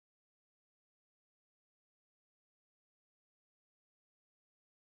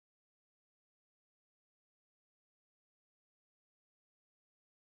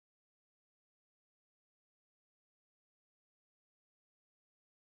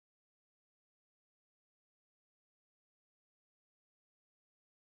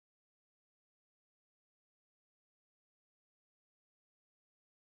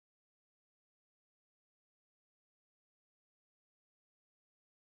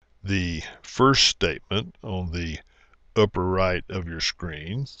The first statement on the upper right of your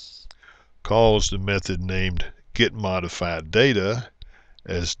screen calls the method named getModifiedData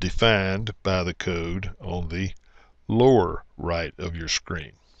as defined by the code on the lower right of your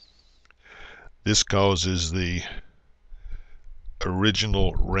screen. This causes the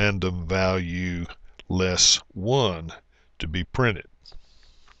original random value less 1 to be printed.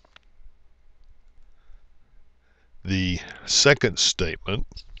 The second statement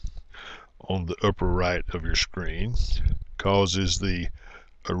on the upper right of your screen causes the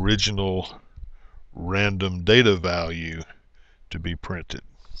original random data value to be printed.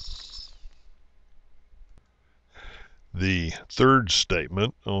 The third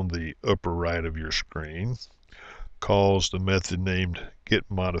statement on the upper right of your screen calls the method named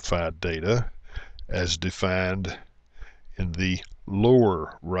getModifiedData as defined in the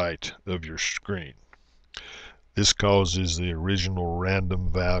lower right of your screen. This causes the original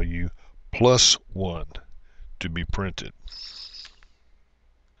random value plus 1 to be printed.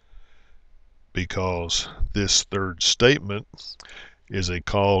 Because this third statement is a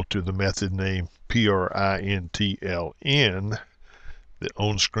call to the method name println, the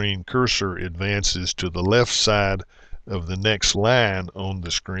on-screen cursor advances to the left side of the next line on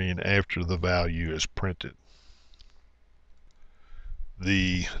the screen after the value is printed.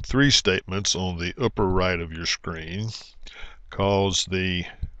 The three statements on the upper right of your screen cause the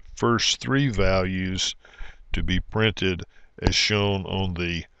first three values to be printed as shown on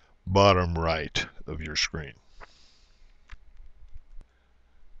the bottom right of your screen.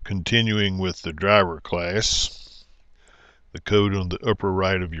 Continuing with the driver class, the code on the upper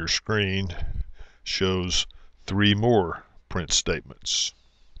right of your screen shows three more print statements.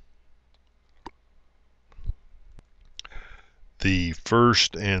 The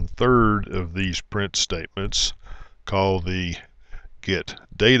first and third of these print statements call the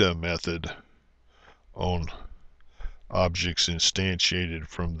getData method on objects instantiated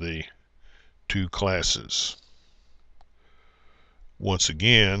from the two classes. Once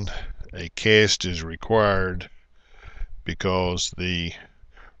again, a cast is required because the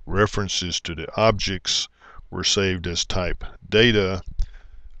references to the objects were saved as type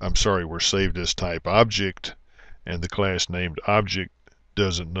object, and the class named object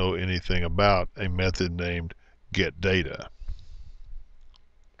doesn't know anything about a method named getData.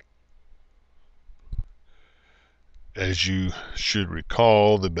 As you should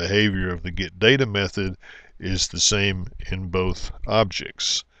recall, the behavior of the getData method is the same in both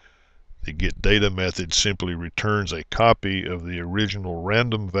objects. The getData method simply returns a copy of the original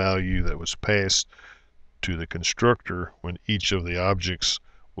random value that was passed to the constructor when each of the objects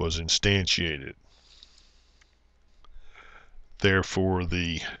was instantiated. Therefore,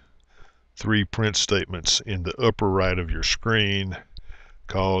 the three print statements in the upper right of your screen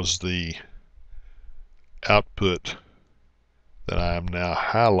cause the output that I am now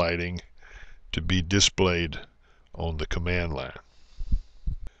highlighting to be displayed on the command line.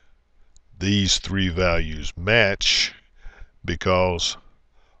 These three values match because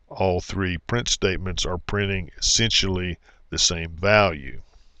all three print statements are printing essentially the same value.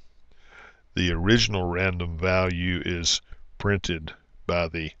 The original random value is printed by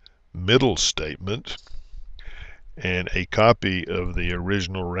the middle statement, and a copy of the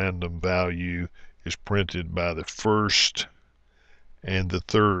original random value is printed by the first and the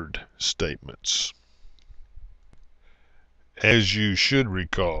third statements. As you should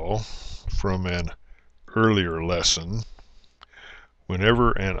recall from an earlier lesson,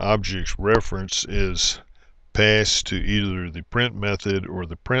 whenever an object's reference is passed to either the print method or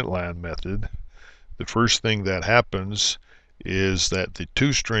the printline method, the first thing that happens is that the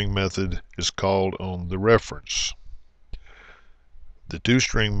toString method is called on the reference. The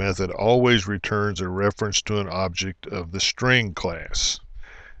toString method always returns a reference to an object of the string class,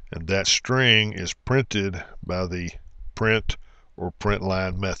 and that string is printed by the print or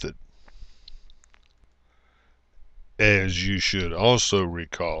printline method. As you should also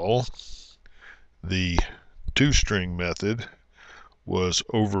recall, the toString method was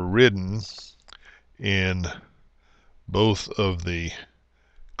overridden in both of the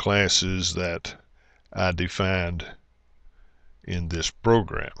classes that I defined in this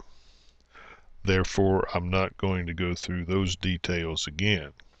program. Therefore, I'm not going to go through those details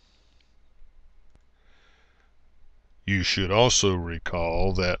again. You should also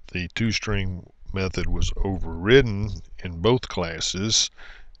recall that the toString method was overridden in both classes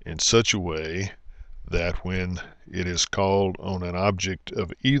in such a way that when it is called on an object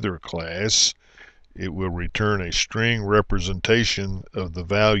of either class, it will return a string representation of the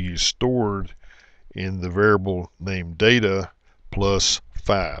value stored in the variable named data plus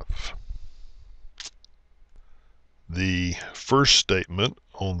 5. The first statement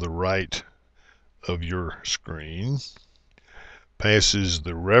on the right of your screen passes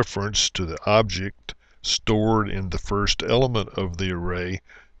the reference to the object stored in the first element of the array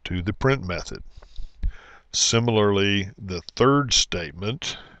to the print method. Similarly, the third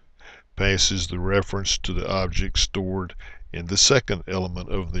statement passes the reference to the object stored in the second element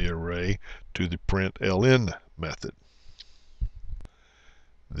of the array to the println method.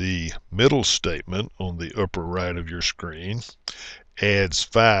 The middle statement on the upper right of your screen adds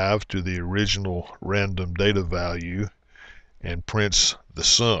 5 to the original random data value and prints the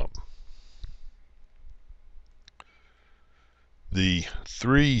sum. The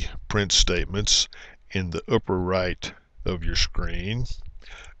 3 print statements in the upper right of your screen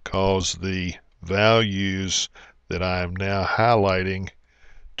cause the values that I am now highlighting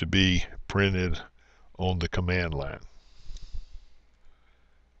to be printed on the command line.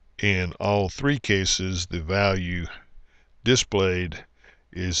 In all 3 cases, the value displayed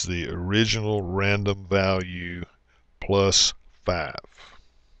is the original random value plus 5.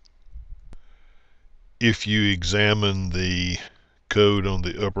 If you examine the code on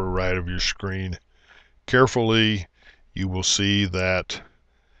the upper right of your screen carefully, you will see that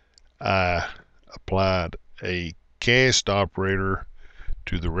I applied a cast operator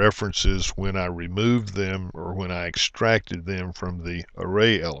to the references when I removed them or when I extracted them from the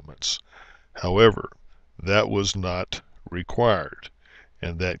array elements. However, that was not required,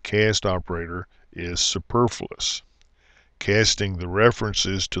 and that cast operator is superfluous. Casting the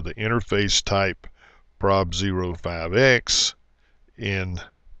references to the interface type prob05x in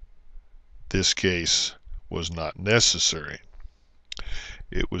this case was not necessary.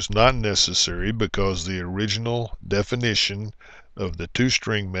 It was not necessary because the original definition of the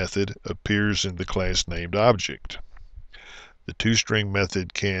toString method appears in the class named object. The toString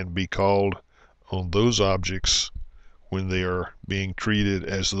method can be called on those objects when they are being treated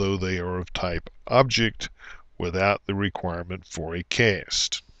as though they are of type object without the requirement for a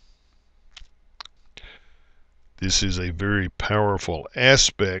cast. This is a very powerful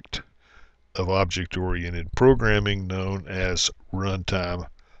aspect of object-oriented programming known as runtime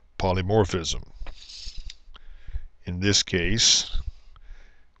polymorphism. In this case,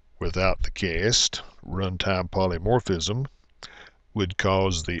 without the cast, runtime polymorphism would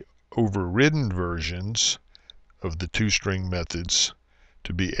cause the overridden versions of the toString methods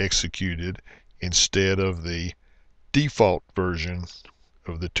to be executed instead of the default version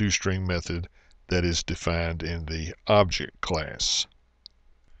of the toString method that is defined in the object class.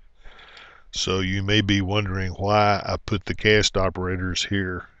 So you may be wondering why I put the cast operators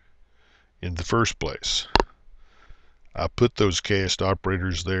here in the first place. I put those cast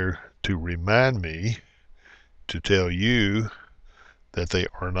operators there to remind me to tell you that they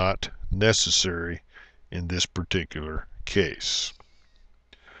are not necessary in this particular case,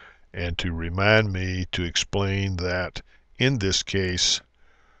 and to remind me to explain that in this case,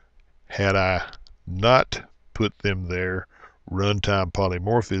 had I not put them there, runtime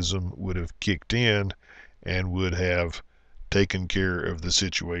polymorphism would have kicked in and would have taken care of the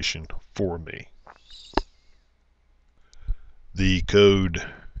situation for me. The code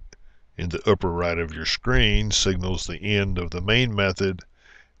in the upper right of your screen signals the end of the main method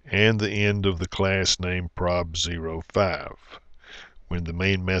and the end of the class named prob05. When the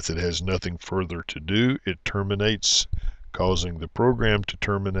main method has nothing further to do, it terminates, causing the program to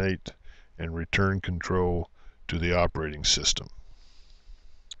terminate and return control to the operating system.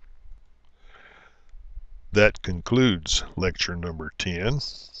 That concludes lecture number 10,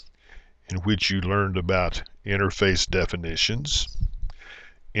 in which you learned about interface definitions,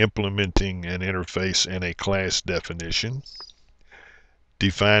 implementing an interface and a class definition,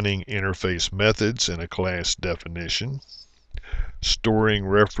 defining interface methods in a class definition, storing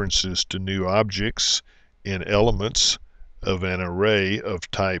references to new objects in elements of an array of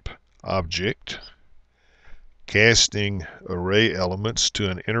type object, casting array elements to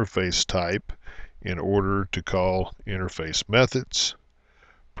an interface type in order to call interface methods,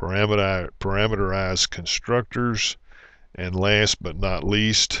 parameterize constructors, and last but not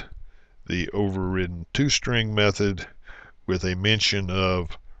least, the overridden toString method with a mention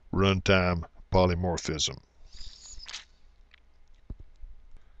of runtime polymorphism.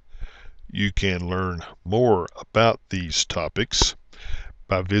 You can learn more about these topics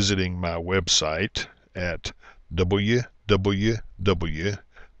by visiting my website at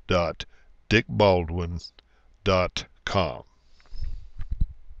www.dickbaldwin.com.